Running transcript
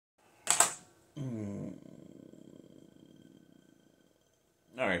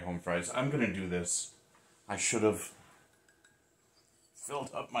Alright, home fries, I'm gonna do this. I should have filled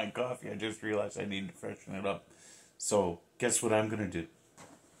up my coffee. I just realized I need to freshen it up. So, guess what I'm gonna do?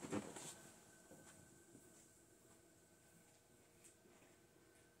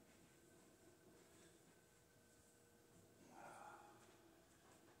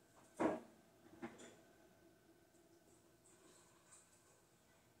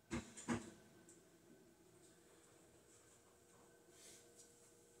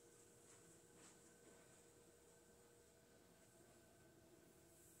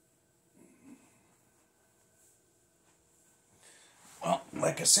 Well,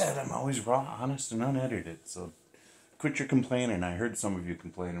 like I said, I'm always raw, honest, and unedited, so quit your complaining. I heard some of you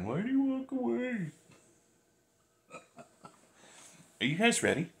complaining, why do you walk away? Are you guys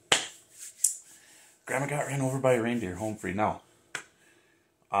ready? Grandma got ran over by a reindeer, home free. Now,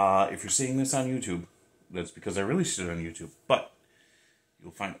 if you're seeing this on YouTube, that's because I released it on YouTube, but you'll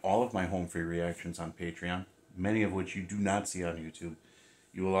find all of my home free reactions on Patreon, many of which you do not see on YouTube.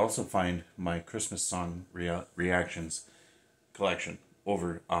 You will also find my Christmas song reactions collection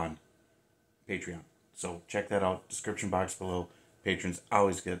over on Patreon. So check that out. Description box below. Patrons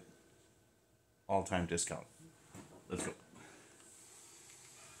always get all-time discount. Let's go.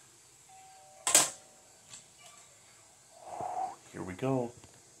 Here we go.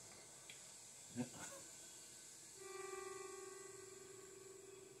 1,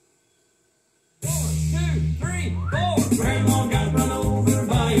 2, 3, 4. Grandma got run over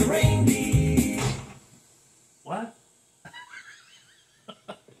by a reindeer. What?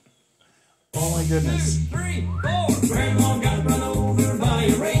 Oh my goodness. 2, 3, 4. Grandma got run over by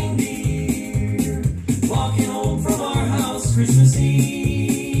a reindeer. Walking home from our house Christmas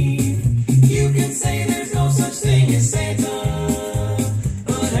Eve. You can say there's no such thing as Santa,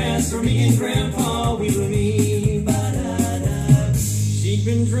 but as for me and Grandpa, we believe. She'd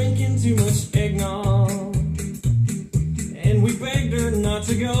been drinking too much eggnog, and we begged her not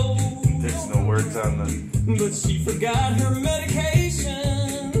to go. There's no words on the... But she forgot her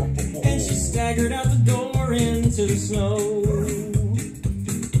medication, and she staggered out the door into the snow.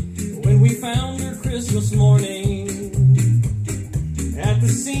 When we found her Christmas morning at the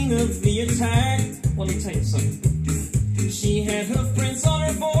scene of the attack, let me tell you something. She had hoof prints on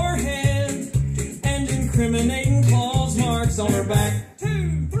her forehead and incriminating claws marks on her back.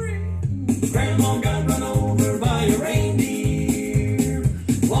 2, 3. Grandma got run over by a reindeer,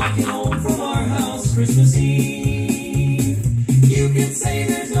 walking home from our house Christmas Eve. You can say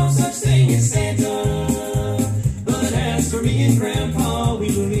there's no such thing as Santa, but as for me and Grandpa, we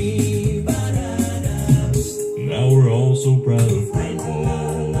believe. Now we're all so proud of Grandpa.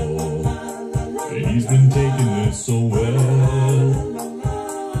 He's been taking this so well.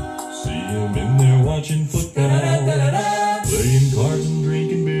 See him in there watching football, playing cards and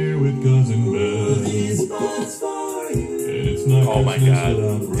drinking beer with Cousin Belle. And it's not Oh my Christmas God.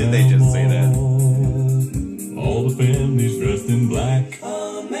 without Did they just say that? Grandma. All the family's dressed in black,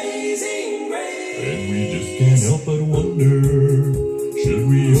 Amazing Grace. and we just can't help but wonder, should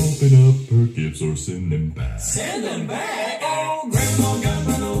we open up her gifts or send them back? Send them back. Oh, Grandma got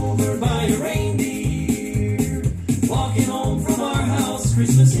run over by a reindeer, walking home from our house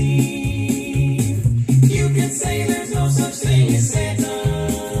Christmas Eve. You can say there's no such thing as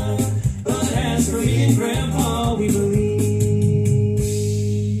Santa, but as for me and Grandpa, we believe.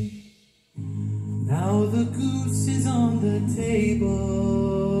 Now the goose is on the table,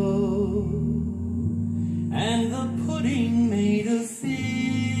 and the pudding made of fish,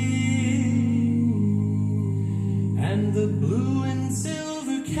 and the blue and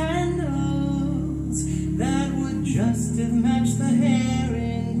silver candles that would just have matched the hair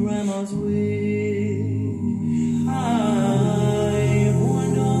in Grandma's wig. I've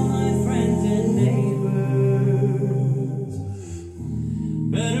warned all my friends and neighbors,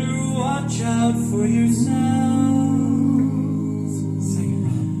 better watch out for yourselves.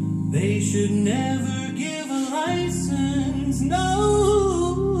 They should never give a license, no,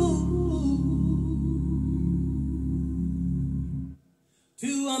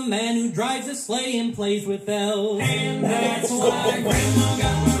 to a man who drives a sleigh and plays with elves. And that's why Grandma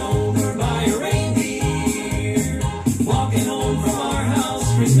got run over by a reindeer, walking home from our house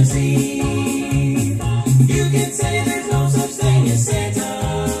Christmas Eve. You can say there's no such thing as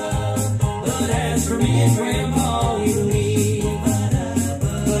Santa, but as for me and Grandpa, we believe.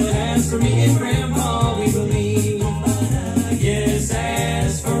 But as for me and Grandpa, we believe. Yes,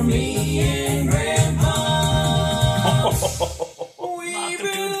 as for me and Grandpa, we Not the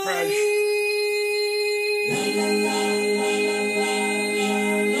believe. toothbrush.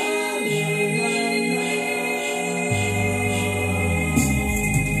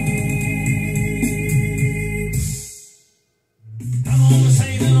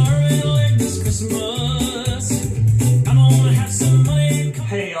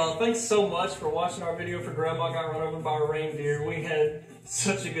 Well, thanks so much for watching our video for Grandma Got Run Over by a Reindeer. We had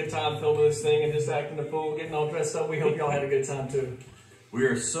such a good time filming this thing and just acting a fool, getting all dressed up. We hope y'all had a good time too. We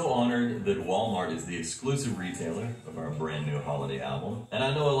are so honored that Walmart is the exclusive retailer of our brand new holiday album. And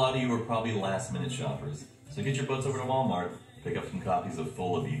I know a lot of you are probably last minute shoppers. So get your butts over to Walmart, pick up some copies of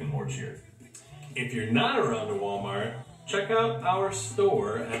Full of Even More Cheer. If you're not around the Walmart, check out our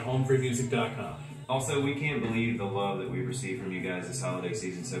store at homefreemusic.com. Also, we can't believe the love that we've received from you guys this holiday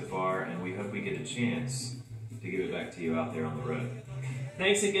season so far, and we hope we get a chance to give it back to you out there on the road.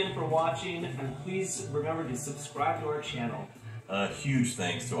 Thanks again for watching, and please remember to subscribe to our channel. Huge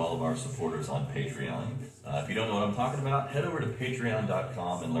thanks to all of our supporters on Patreon. If you don't know what I'm talking about, head over to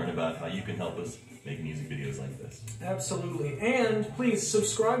patreon.com and learn about how you can help us make music videos like this. Absolutely. And please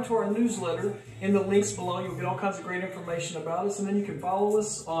subscribe to our newsletter. In the links below, you'll get all kinds of great information about us. And then you can follow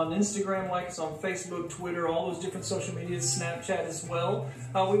us on Instagram, like us on Facebook, Twitter, all those different social medias, Snapchat as well.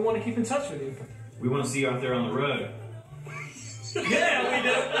 We want to keep in touch with you. We want to see you out there on the road. Yeah, we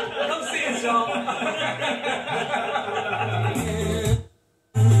do. Come see us, y'all.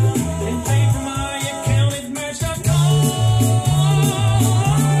 And pay for my account at Match.com.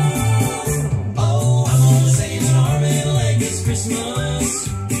 Oh, I'm gonna save an arm and leg this Christmas.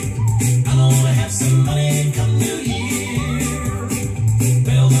 I'm gonna have some money come New Year.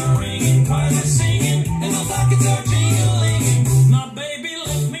 Bells are ringing, choirs are singing, and my pockets are jingling. My baby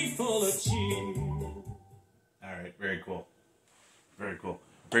left me full of cheer. All right, very cool. Very cool.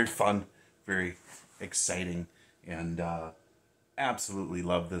 Very fun. Very exciting. And absolutely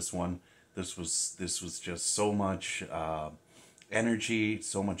love this one. This was just so much energy,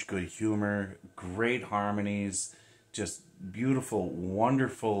 so much good humor, great harmonies, just beautiful,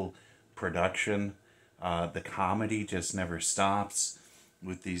 wonderful production. The comedy just never stops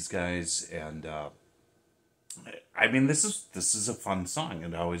with these guys. And I mean, this is a fun song.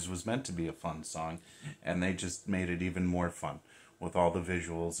 It always was meant to be a fun song. And they just made it even more fun with all the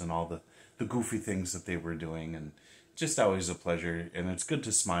visuals and all the goofy things that they were doing, and just always a pleasure. And it's good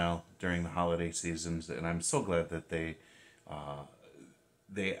to smile during the holiday seasons, and I'm so glad that they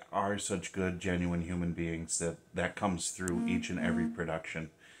are such good, genuine human beings that comes through each and every production.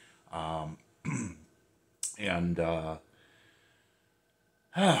 And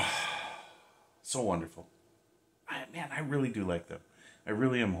so wonderful. Man, I really do like them. I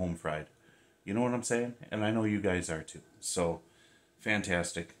really am home fried. You know what I'm saying? And I know you guys are too. So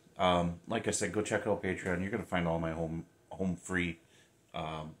fantastic. Like I said, go check out Patreon. You're going to find all my home free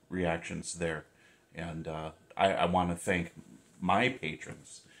reactions there. And I want to thank my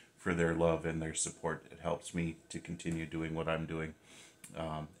patrons for their love and their support. It helps me to continue doing what I'm doing.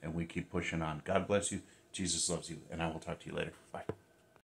 And we keep pushing on. God bless you. Jesus loves you. And I will talk to you later. Bye.